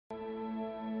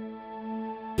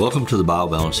Welcome to the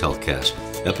BioBalance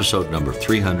Healthcast, episode number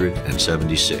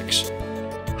 376.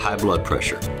 High blood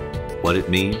pressure, what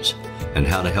it means, and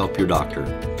how to help your doctor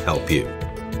help you.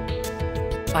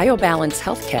 BioBalance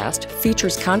Healthcast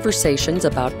features conversations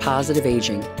about positive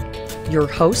aging. Your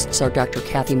hosts are Dr.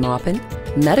 Kathy Maupin,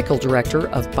 Medical Director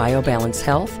of BioBalance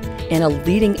Health and a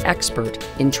leading expert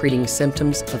in treating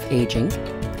symptoms of aging,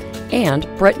 and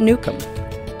Brett Newcomb,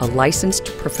 a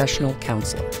licensed professional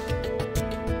counselor.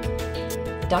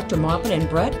 Dr. Maupin and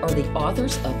Brett are the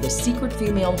authors of The Secret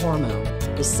Female Hormone,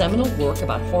 the seminal work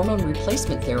about hormone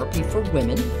replacement therapy for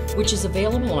women, which is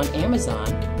available on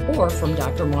Amazon or from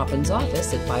Dr. Maupin's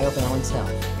office at BioBalance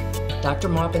Health. Dr.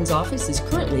 Maupin's office is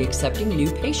currently accepting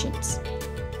new patients.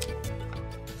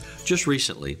 Just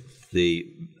recently,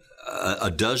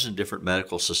 a dozen different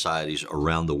medical societies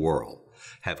around the world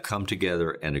have come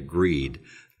together and agreed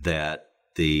that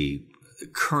the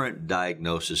current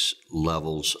diagnosis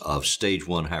levels of stage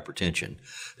 1 hypertension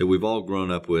that we've all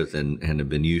grown up with and have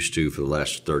been used to for the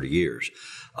last 30 years,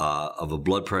 of a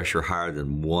blood pressure higher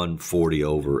than 140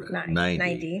 over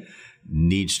 90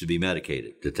 needs to be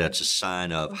medicated, that's a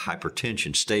sign of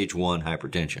hypertension, stage 1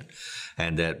 hypertension,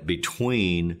 and that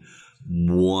between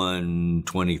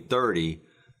 120/30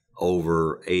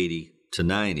 over 80 to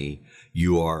 90,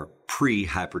 you are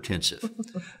pre-hypertensive.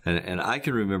 and I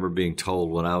can remember being told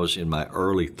when I was in my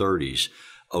early 30s,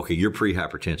 okay, you're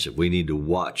pre-hypertensive. We need to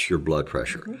watch your blood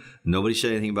pressure. Nobody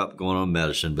said anything about going on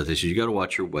medicine, but they said you got to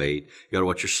watch your weight, you got to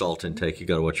watch your salt intake, you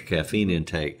got to watch your caffeine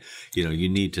intake. You know, you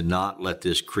need to not let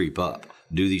this creep up.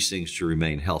 Do these things to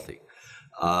remain healthy.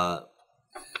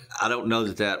 I don't know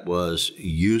that that was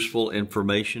useful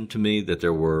information to me, that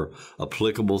there were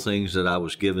applicable things that I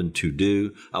was given to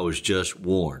do. I was just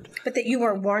warned. But that you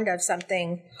were warned of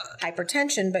something,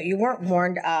 hypertension, but you weren't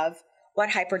warned of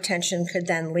what hypertension could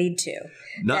then lead to.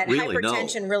 Not really, no.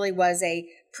 Hypertension really was a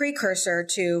precursor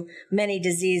to many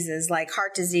diseases like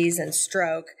heart disease and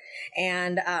stroke,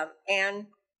 and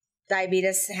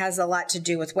diabetes has a lot to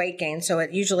do with weight gain, so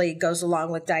it usually goes along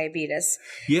with diabetes.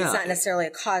 Yeah. It's not necessarily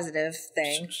a causative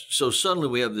thing. So suddenly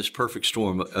we have this perfect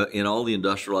storm in all the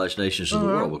industrialized nations of the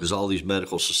world, because all these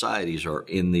medical societies are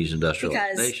in these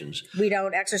industrialized nations. We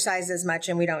don't exercise as much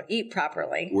and we don't eat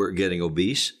properly. We're getting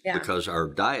obese because our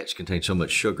diets contain so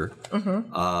much sugar,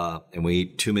 and we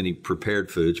eat too many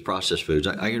prepared foods, processed foods.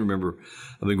 I can remember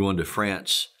I've been going to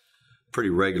France pretty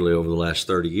regularly over the last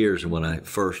 30 years. And when I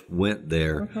first went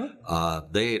there,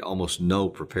 they ate almost no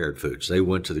prepared foods. They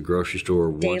went to the grocery store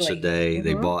once a day.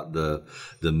 They bought the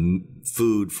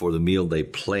food for the meal they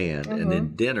planned. And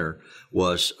then dinner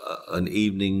was an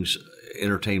evening's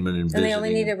entertainment and visiting. And they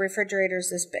only needed refrigerators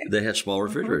this big. They had small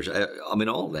refrigerators. I mean,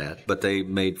 all that, but they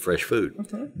made fresh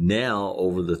food. Now,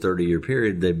 over the 30-year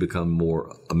period, they've become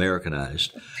more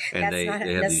Americanized. And they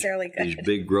have these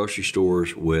big grocery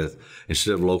stores with,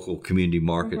 instead of local community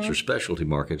markets or specialty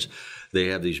markets, they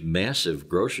have these massive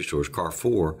grocery stores,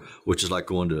 Carrefour, which is like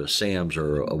going to a Sam's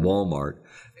or a Walmart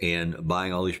and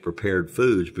buying all these prepared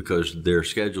foods because their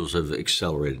schedules have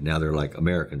accelerated. Now they're like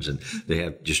Americans, and they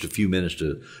have just a few minutes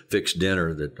to fix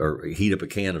dinner or heat up a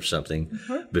can of something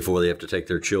before they have to take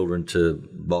their children to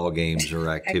ball games or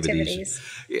activities.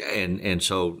 And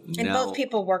so now, both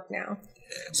people work now.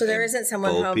 So there isn't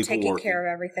someone home taking care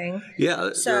of everything. Yeah,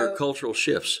 there are cultural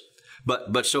shifts.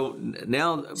 But so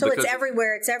now, so it's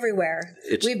everywhere. It's everywhere.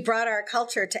 We've brought our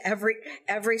culture to every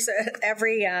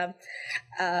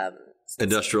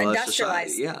industrialized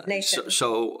society. Nation.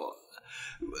 So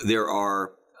there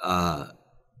are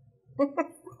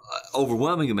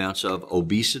overwhelming amounts of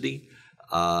obesity,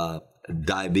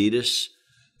 diabetes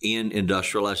in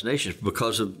industrialized nations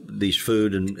because of these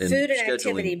food and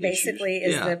activity basically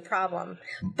is the problem.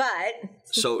 But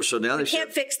so now we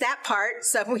can't fix that part,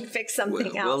 so we fix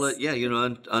something else. Well,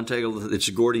 untangle. It's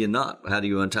a Gordian knot. How do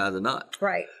you untie the knot?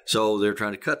 Right. So they're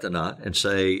trying to cut the knot and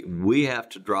say we have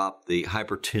to drop the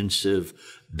hypertensive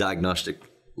diagnostic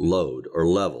load or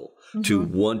level to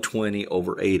 120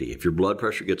 over 80. If your blood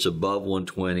pressure gets above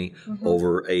 120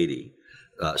 over 80.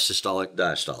 Systolic,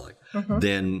 diastolic,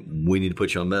 then we need to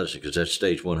put you on medicine because that's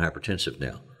stage 1 hypertensive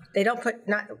now. They don't put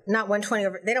not 120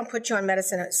 over. They don't put you on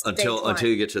medicine at stage 1 until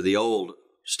you get to the old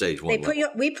stage 1.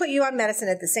 We put you on medicine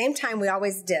at the same time we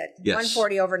always did. Yes.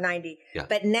 140 over 90. Yeah.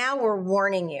 But now we're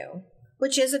warning you,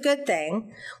 which is a good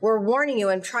thing. We're warning you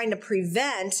and trying to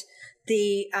prevent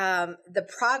the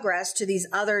progress to these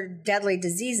other deadly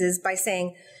diseases by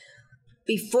saying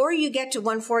before you get to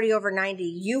 140 over 90,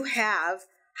 you have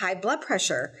high blood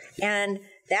pressure, and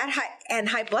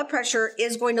high blood pressure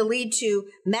is going to lead to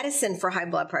medicine for high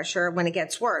blood pressure when it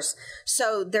gets worse.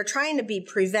 So they're trying to be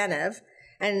preventive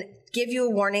and give you a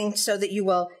warning so that you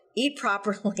will eat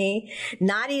properly,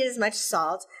 not eat as much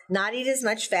salt, not eat as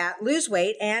much fat, lose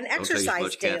weight, and exercise Don't take as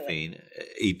much daily. caffeine,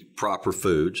 eat proper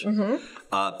foods.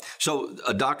 So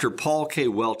Dr. Paul K.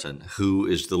 Welton, who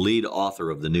is the lead author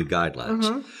of the new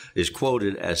guidelines, is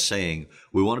quoted as saying,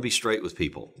 we want to be straight with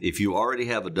people. If you already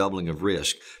have a doubling of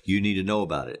risk, you need to know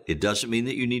about it. It doesn't mean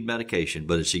that you need medication,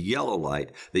 but it's a yellow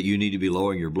light that you need to be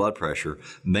lowering your blood pressure,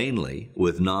 mainly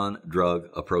with non-drug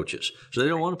approaches. So they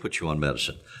don't want to put you on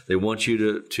medicine. They want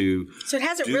you to so it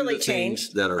hasn't really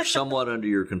changed. That are somewhat under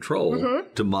your control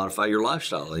to modify your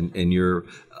lifestyle and your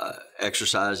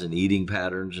exercise and eating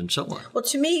patterns and so on. Well,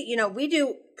 to me, we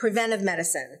do preventive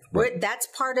medicine. Right. That's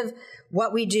part of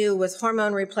what we do with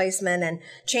hormone replacement and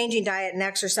changing diet and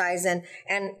exercise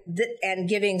and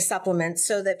giving supplements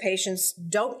so that patients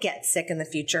don't get sick in the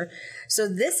future. So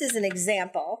this is an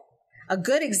example, a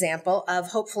good example of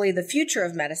hopefully the future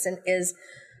of medicine is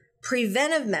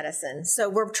preventive medicine. So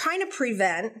we're trying to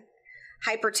prevent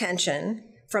hypertension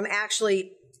from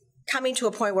actually coming to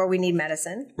a point where we need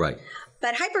medicine. Right.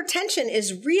 But hypertension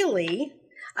is really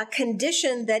a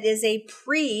condition that is a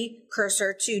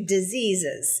precursor to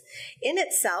diseases. In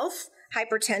itself,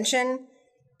 hypertension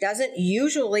doesn't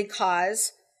usually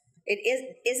cause,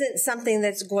 isn't something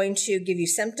that's going to give you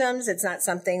symptoms. It's not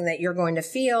something that you're going to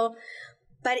feel.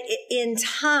 But in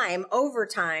time, over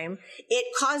time, it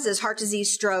causes heart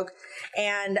disease, stroke,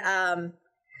 and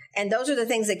those are the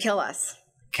things that kill us.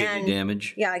 Kidney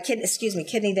damage? Yeah,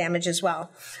 kidney damage as well.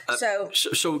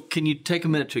 So can you take a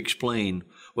minute to explain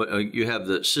what you have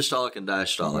the systolic and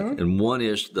diastolic, and one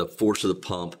is the force of the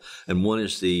pump, and one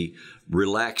is the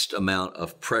relaxed amount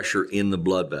of pressure in the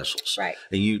blood vessels. Right.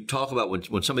 And you talk about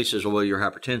when somebody says, well, you're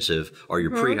hypertensive or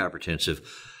you're pre-hypertensive,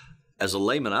 as a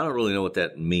layman, I don't really know what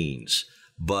that means,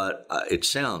 but it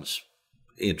sounds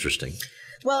interesting.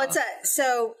 Well, it's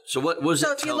so what was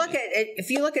so it? if you look at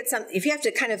if you have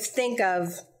to kind of think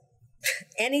of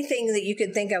anything that you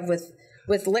could think of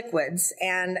with liquids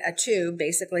and a tube,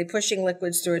 basically pushing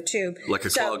liquids through a tube, like a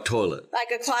clogged toilet,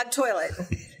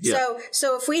 Yeah.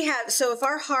 So if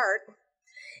our heart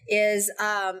is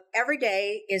every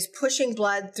day is pushing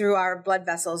blood through our blood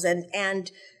vessels,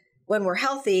 and when we're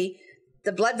healthy,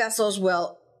 the blood vessels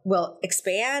will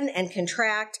expand and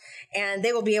contract, and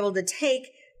they will be able to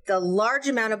take the large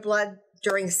amount of blood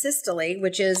during systole,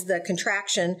 which is the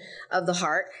contraction of the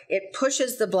heart. It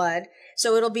pushes the blood,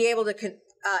 so it'll be able to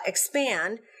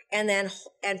expand and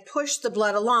push the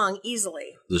blood along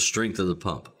easily. The strength of the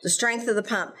pump.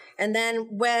 And then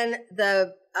when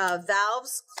the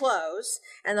valves close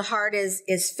and the heart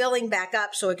is filling back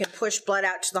up so it can push blood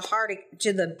out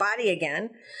to the body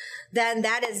again, then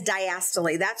that is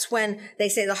diastole. That's when they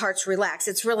say the heart's relaxed.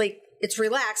 It's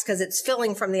relaxed because it's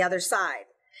filling from the other side.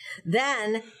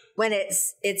 Then when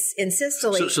it's in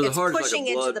systole, so the it's heart pushing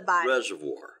is like a into the body.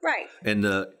 reservoir. Right. And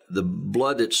the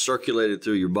blood that's circulated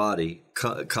through your body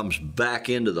comes back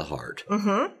into the heart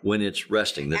when it's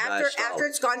resting. After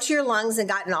it's gone to your lungs and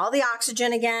gotten all the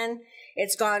oxygen again,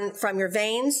 it's gone from your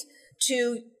veins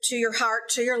to your heart,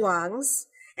 to your lungs,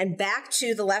 and back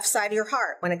to the left side of your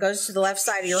heart. When it goes to the left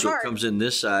side of your heart. So it comes in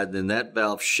this side, then that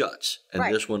valve shuts,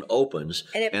 and this one opens,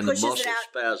 and the muscle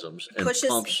spasms and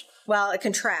pumps. Well, it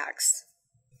contracts.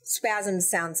 Spasms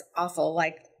sounds awful,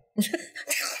 like,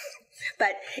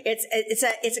 but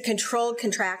it's a controlled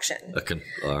contraction.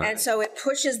 All right. And so it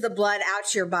pushes the blood out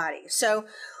to your body. So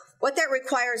what that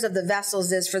requires of the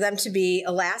vessels is for them to be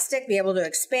elastic, be able to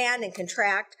expand and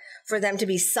contract, for them to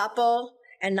be supple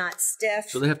and not stiff.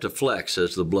 So they have to flex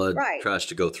as the blood tries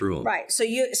to go through them. Right. So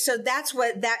that's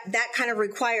what that kind of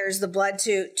requires the blood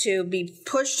to be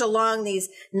pushed along these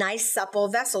nice supple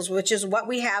vessels, which is what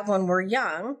we have when we're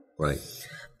young. Right.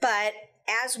 But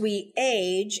as we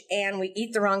age and we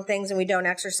eat the wrong things and we don't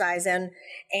exercise and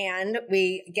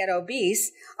we get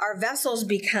obese, our vessels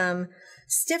become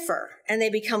stiffer and they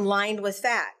become lined with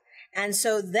fat. And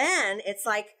so then it's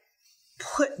like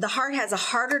the heart has a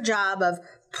harder job of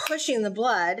pushing the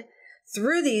blood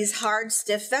through these hard,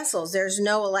 stiff vessels. There's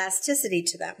no elasticity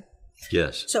to them.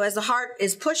 Yes. So as the heart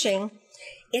is pushing,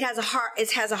 it has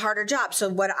a harder job. So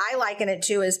what I liken it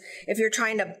to is if you're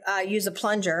trying to use a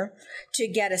plunger to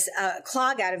get a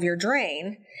clog out of your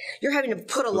drain, you're having to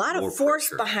put a lot of force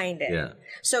behind it. Yeah.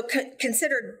 So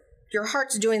consider your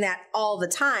heart's doing that all the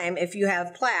time if you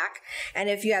have plaque and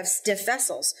if you have stiff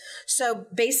vessels. So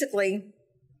basically,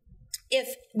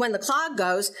 when the clog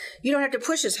goes, you don't have to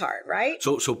push as hard, right?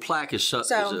 So plaque is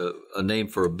a name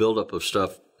for a buildup of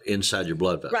stuff inside your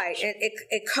blood vessels. Right.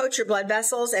 It coats your blood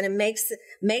vessels, and it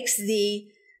makes the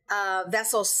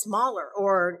vessels smaller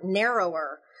or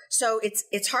narrower. So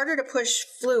it's harder to push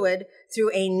fluid through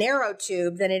a narrow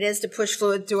tube than it is to push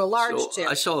fluid through a large tube.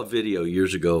 I saw a video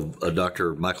years ago of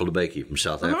Dr. Michael DeBakey from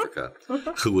South Africa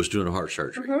who was doing a heart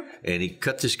surgery. And he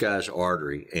cut this guy's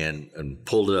artery and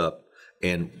pulled it up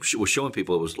and was showing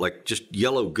people it was like just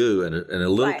yellow goo and a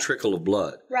little trickle of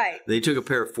blood. Right. Then he took a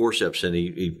pair of forceps and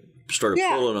he started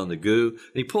pulling on the goo.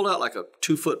 And he pulled out like a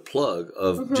 2-foot plug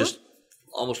of just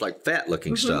almost like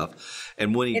fat-looking stuff.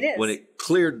 And when it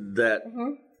cleared that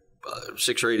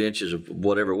 6 or 8 inches of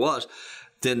whatever it was,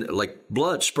 then like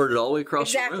blood spurted all the way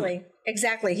across the room.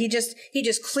 Exactly. He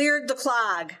just cleared the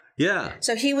clog. Yeah.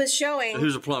 So he was showing.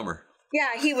 Who's a plumber?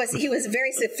 Yeah, he was a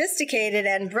very sophisticated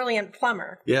and brilliant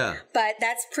plumber. Yeah. But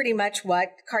that's pretty much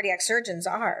what cardiac surgeons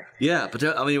are. Yeah, but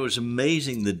it was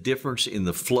amazing the difference in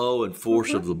the flow and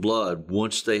force of the blood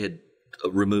once they had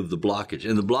removed the blockage.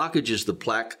 And the blockage is the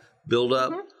plaque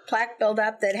buildup. Plaque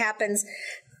buildup that happens.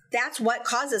 That's what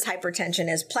causes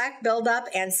hypertension is plaque buildup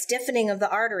and stiffening of the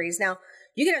arteries. Now,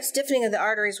 you can have stiffening of the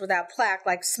arteries without plaque,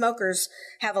 like smokers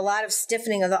have a lot of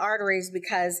stiffening of the arteries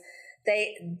because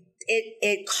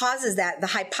it causes that. The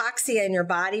hypoxia in your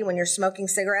body when you're smoking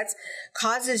cigarettes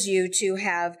causes you to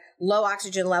have low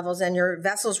oxygen levels and your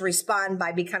vessels respond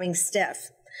by becoming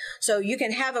stiff. So you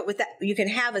can have it with that. You can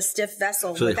have a stiff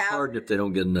vessel. So they harden if they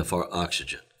don't get enough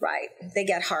oxygen. Right. They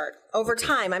get hard over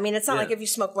time. I mean, it's not like if you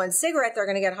smoke one cigarette, they're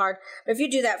going to get hard. But if you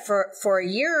do that for a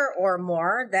year or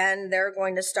more, then they're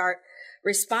going to start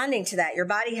responding to that. Your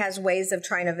body has ways of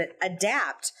trying to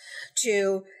adapt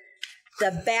to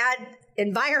the bad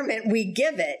environment we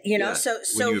give it,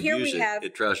 So here we have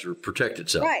it tries to protect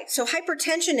itself. Right. So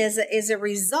hypertension is a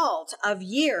result of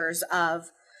years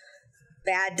of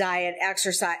bad diet,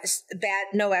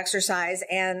 no exercise,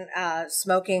 and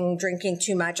smoking, drinking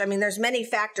too much. I mean, there's many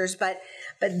factors, but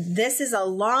this is a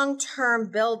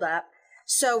long-term buildup.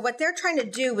 So what they're trying to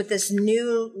do with this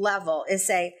new level is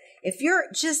say, if you're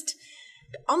just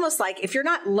almost like if you're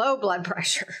not low blood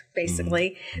pressure,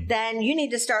 basically, then you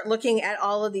need to start looking at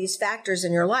all of these factors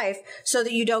in your life so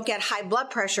that you don't get high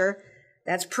blood pressure.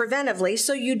 That's preventively,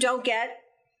 so you don't get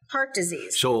heart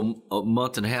disease. So a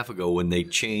month and a half ago when they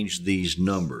changed these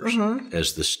numbers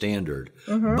as the standard,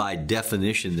 by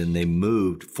definition, then they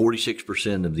moved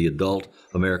 46% of the adult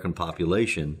American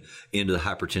population into the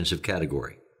hypertensive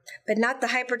category. But not the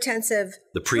hypertensive,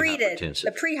 the pre-hypertensive.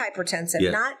 The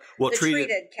pre-hypertensive, not the treated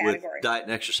category. With diet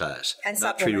and exercise, and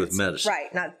not treated with medicine.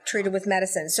 Right, not treated with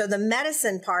medicine. So the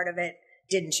medicine part of it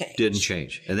didn't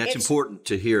change. And that's important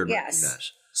to hear and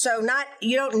recognize. So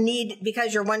you don't need,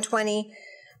 because you're 120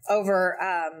 over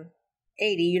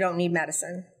 80, you don't need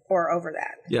medicine or over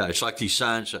that. Yeah, it's like these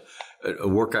signs, a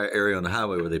work area on the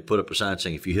highway where they put up a sign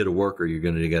saying if you hit a worker, you're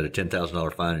going to get a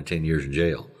 $10,000 fine and 10 years in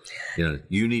jail.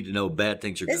 You need to know bad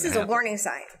things are going to happen. This is a warning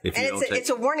sign. And it's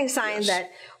a warning sign that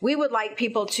we would like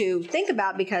people to think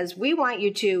about because we want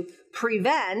you to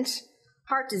prevent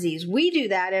heart disease. We do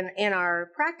that in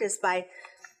our practice by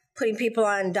putting people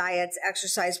on diets,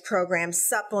 exercise programs,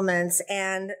 supplements,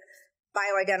 and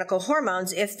bioidentical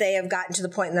hormones if they have gotten to the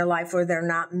point in their life where they're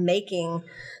not making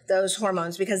those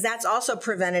hormones, because that's also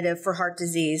preventative for heart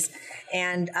disease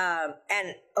and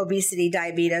obesity,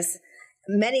 diabetes,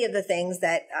 many of the things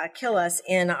that kill us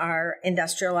in our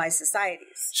industrialized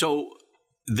societies. So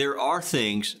there are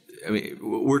things, I mean,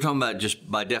 we're talking about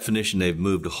just by definition, they've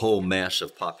moved a whole mass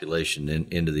of population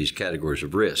into these categories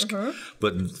of risk.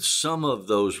 But some of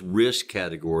those risk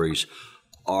categories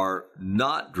are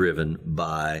not driven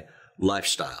by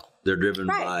lifestyle. They're driven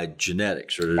by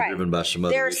genetics, or they're driven by some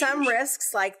other There are issues. some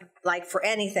risks, like for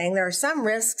anything, there are some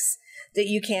risks that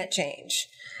you can't change.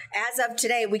 As of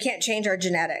today, we can't change our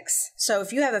genetics. So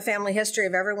if you have a family history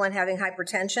of everyone having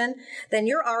hypertension, then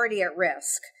you're already at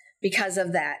risk because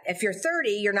of that. If you're 30,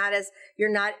 you're not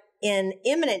in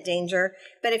imminent danger.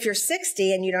 But if you're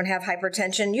 60 and you don't have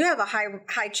hypertension, you have a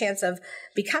high chance of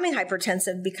becoming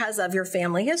hypertensive because of your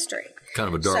family history. Kind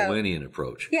of a Darwinian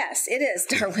approach. Yes, it is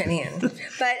Darwinian.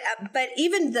 but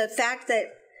even the fact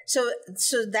that so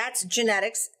that's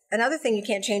genetics. Another thing you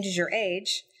can't change is your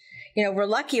age. We're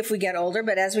lucky if we get older,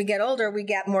 but as we get older, we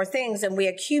get more things and we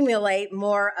accumulate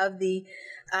more of the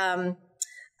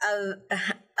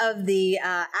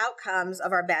outcomes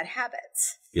of our bad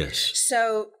habits. Yes.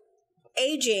 So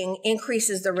aging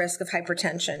increases the risk of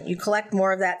hypertension. You collect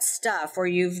more of that stuff, or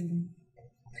you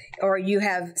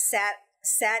have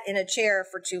sat in a chair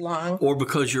for too long. Or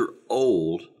because you're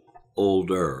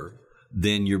older,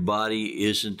 then your body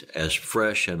isn't as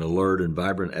fresh and alert and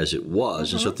vibrant as it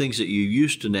was. And so things that you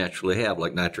used to naturally have,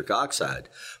 like nitric oxide,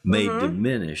 may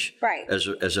diminish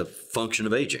as a function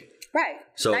of aging. Right.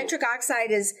 So nitric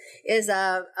oxide is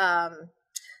a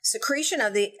secretion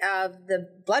of the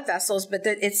blood vessels, but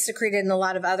it's secreted in a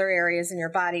lot of other areas in your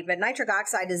body. But nitric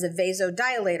oxide is a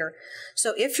vasodilator.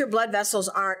 So if your blood vessels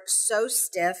aren't so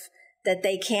stiff that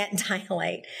they can't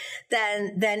dilate,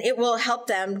 then it will help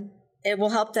them. It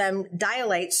will help them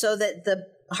dilate so that the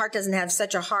heart doesn't have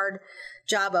such a hard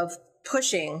job of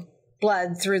pushing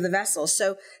blood through the vessels.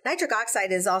 So nitric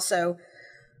oxide is also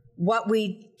what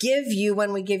we give you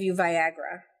when we give you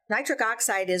Viagra. Nitric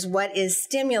oxide is what is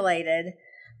stimulated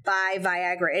by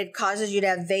Viagra. It causes you to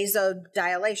have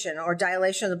vasodilation, or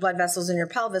dilation of the blood vessels in your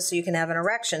pelvis so you can have an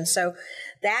erection. So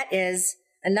that is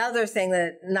another thing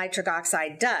that nitric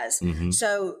oxide does. Mm-hmm.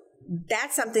 So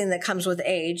that's something that comes with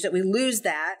age, that we lose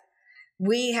that.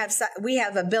 We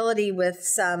have ability with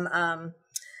some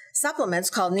supplements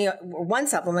called one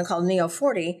supplement called Neo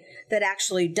 40 that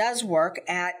actually does work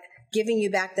at giving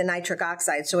you back the nitric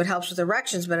oxide. So it helps with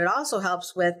erections, but it also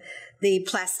helps with the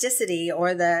plasticity,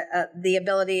 or the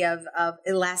ability of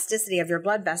elasticity of your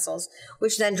blood vessels,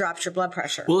 which then drops your blood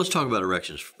pressure. Well, let's talk about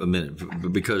erections for a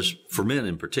minute, because for men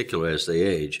in particular, as they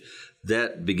age,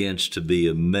 that begins to be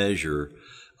a measure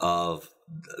of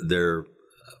their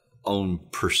own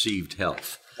perceived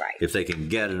health. Right. If they can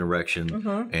get an erection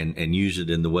mm-hmm. and use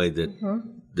it in the way that mm-hmm.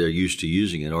 they're used to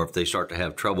using it, or if they start to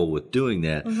have trouble with doing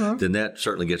that, mm-hmm. then that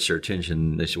certainly gets their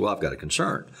attention. They say, well, I've got a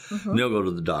concern. Mm-hmm. And they'll go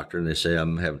to the doctor and they say,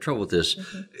 I'm having trouble with this.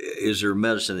 Mm-hmm. Is there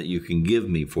medicine that you can give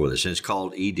me for this? And it's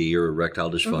called ED, or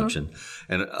erectile dysfunction.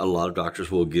 Mm-hmm. And a lot of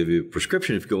doctors will give you a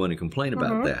prescription if you go in and complain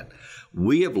about mm-hmm. that.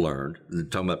 We have learned,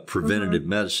 talking about preventative mm-hmm.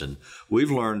 medicine,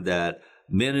 we've learned that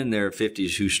men in their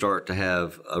 50s who start to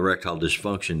have erectile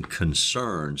dysfunction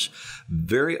concerns,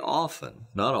 very often,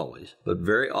 not always, but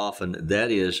very often,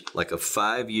 that is like a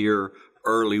 5-year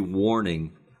early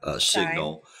warning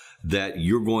signal that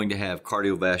you're going to have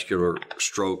cardiovascular,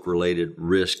 stroke-related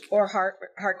risk. Or heart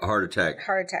attack.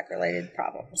 Heart attack-related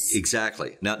problems.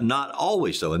 Exactly. Now, not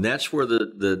always, though, and that's where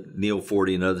the Neo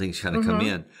 40 and other things kind of mm-hmm. come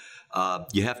in.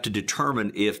 You have to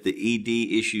determine if the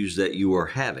ED issues that you are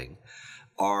having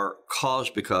are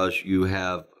caused because you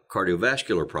have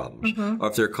cardiovascular problems, mm-hmm. or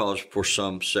if they're caused for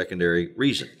some secondary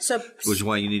reason. So, which is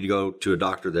why you need to go to a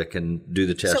doctor that can do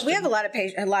the testing. So we have a lot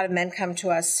of men come to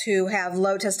us who have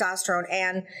low testosterone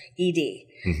and ED,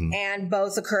 mm-hmm. and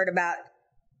both occurred about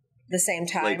the same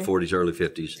time. Late 40s, early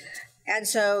 50s. And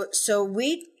so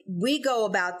we go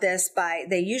about this by,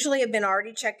 they usually have been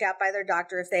already checked out by their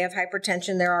doctor. If they have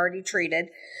hypertension, they're already treated.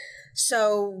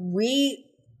 So we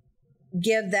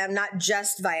give them not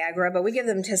just Viagra, but we give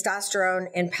them testosterone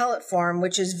in pellet form,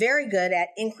 which is very good at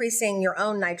increasing your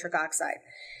own nitric oxide.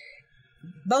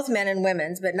 Both men and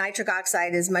women's, but nitric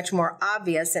oxide is much more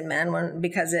obvious in men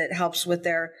because it helps with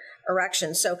their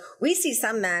erections. So we see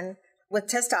some men with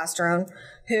testosterone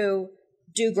who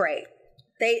do great.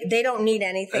 They don't need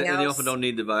anything else. And they often don't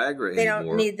need the Viagra anymore. They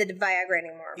don't need the Viagra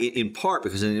anymore. In part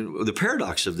because the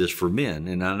paradox of this for men,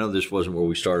 and I know this wasn't where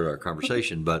we started our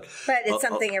conversation, but it's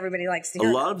something everybody likes to hear.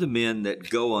 A lot of the men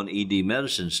that go on ED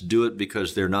medicines do it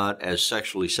because they're not as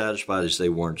sexually satisfied as they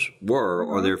once were,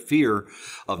 mm-hmm. or their fear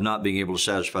of not being able to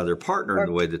satisfy their partner in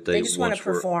the way that they just once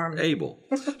were able.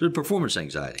 There's performance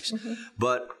anxieties. Mm-hmm.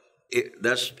 But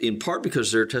that's in part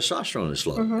because their testosterone is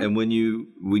low. Mm-hmm. And when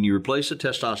you replace the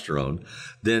testosterone,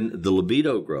 then the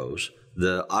libido grows,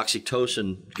 the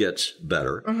oxytocin gets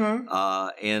better, mm-hmm.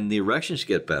 And the erections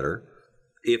get better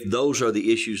if those are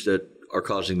the issues that are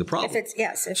causing the problem. If it's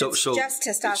just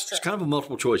testosterone. It's kind of a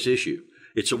multiple choice issue.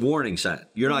 It's a warning sign.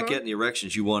 You're not mm-hmm. getting the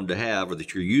erections you wanted to have or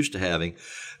that you're used to having,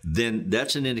 then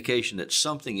that's an indication that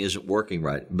something isn't working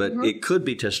right. But mm-hmm. it could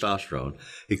be testosterone.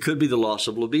 It could be the loss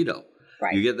of libido.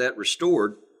 Right. You get that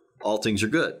restored, all things are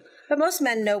good. But most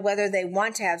men know whether they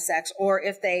want to have sex or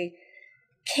if they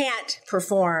can't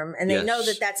perform, and they know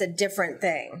that that's a different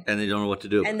thing. And they don't know what to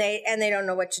do. And they don't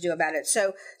know what to do about it.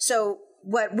 So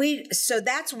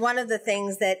that's one of the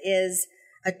things that is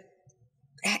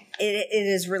it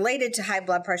is related to high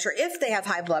blood pressure. If they have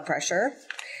high blood pressure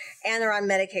and they're on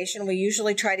medication, we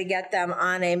usually try to get them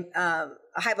on a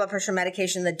high blood pressure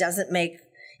medication that doesn't make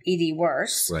ED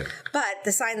worse. Right. But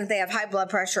the sign that they have high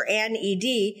blood pressure and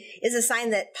ED is a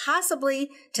sign that possibly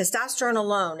testosterone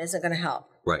alone isn't going to help.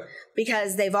 Right.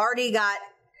 Because they've already got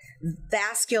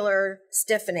vascular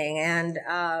stiffening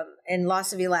and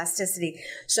loss of elasticity.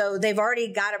 So they've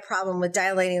already got a problem with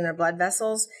dilating their blood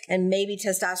vessels, and maybe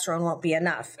testosterone won't be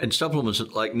enough. And supplements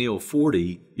like Neo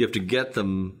 40, you have to get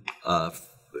them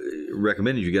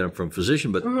recommended you get them from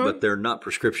physician, but mm-hmm. but they're not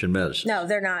prescription medicine. No,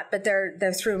 they're not, but they're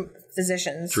through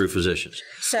physicians. Through physicians.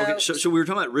 So we were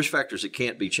talking about risk factors that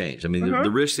can't be changed. I mean, mm-hmm.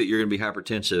 the risk that you're going to be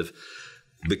hypertensive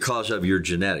because of your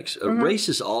genetics. Mm-hmm. Race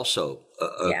is also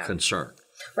a concern.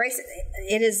 Race,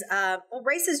 it is, well,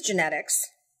 race is genetics.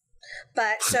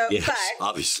 But so, yes,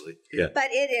 obviously, yeah. But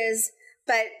it is,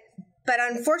 but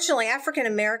unfortunately, African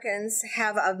Americans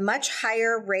have a much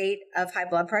higher rate of high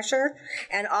blood pressure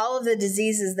and all of the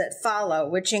diseases that follow,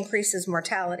 which increases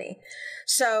mortality.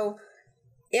 So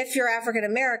if you're African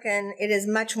American, it is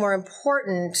much more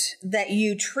important that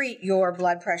you treat your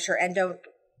blood pressure and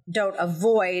don't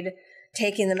avoid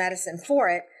taking the medicine for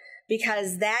it,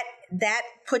 because that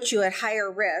puts you at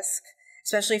higher risk,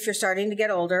 especially if you're starting to get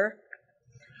older.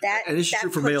 And this is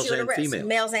true for males and females.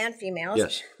 Males and females.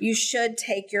 Yes. You should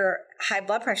take your high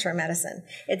blood pressure medicine.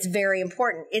 It's very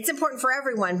important. It's important for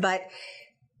everyone, but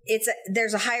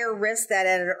there's a higher risk that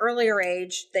at an earlier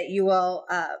age that you will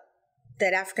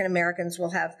that African Americans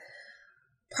will have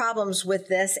problems with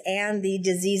this and the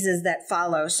diseases that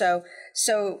follow. So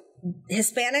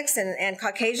Hispanics and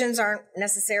Caucasians aren't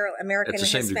necessarily at the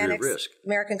same degree of risk.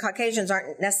 American Caucasians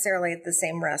aren't necessarily at the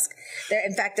same risk.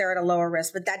 In fact, they're at a lower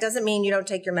risk, but that doesn't mean you don't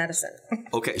take your medicine.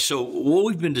 Okay, so what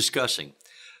we've been discussing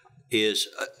is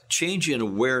a change in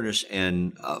awareness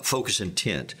and focus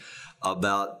intent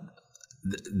about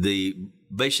the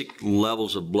basic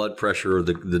levels of blood pressure, or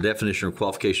the definition or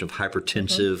qualification of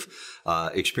hypertensive,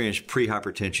 experience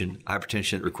pre-hypertension,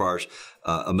 hypertension that requires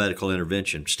a medical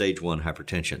intervention, stage 1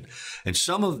 hypertension. And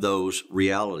some of those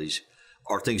realities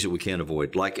are things that we can't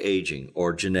avoid, like aging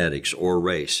or genetics or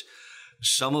race.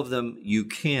 Some of them you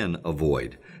can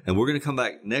avoid. And we're going to come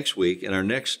back next week in our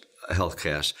next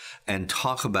HealthCast and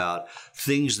talk about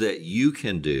things that you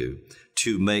can do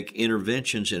to make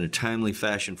interventions in a timely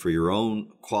fashion for your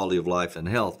own quality of life and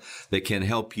health that can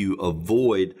help you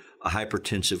avoid a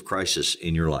hypertensive crisis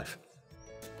in your life.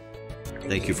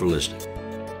 Thank you for listening.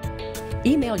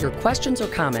 Email your questions or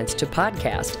comments to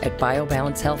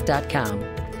podcast@biobalancehealth.com.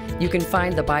 You can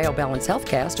find the BioBalance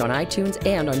HealthCast on iTunes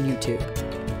and on YouTube.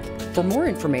 For more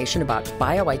information about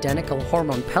bioidentical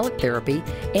hormone pellet therapy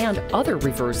and other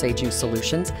reverse aging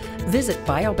solutions, visit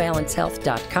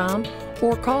biobalancehealth.com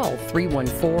or call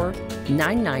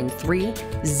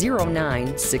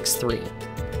 314-993-0963.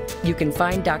 You can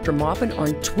find Dr. Maupin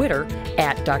on Twitter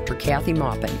 @Dr. Kathy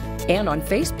Maupin and on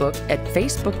Facebook at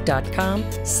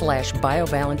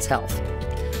facebook.com/biobalancehealth.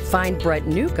 Find Brett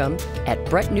Newcomb at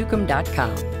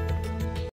brettnewcomb.com.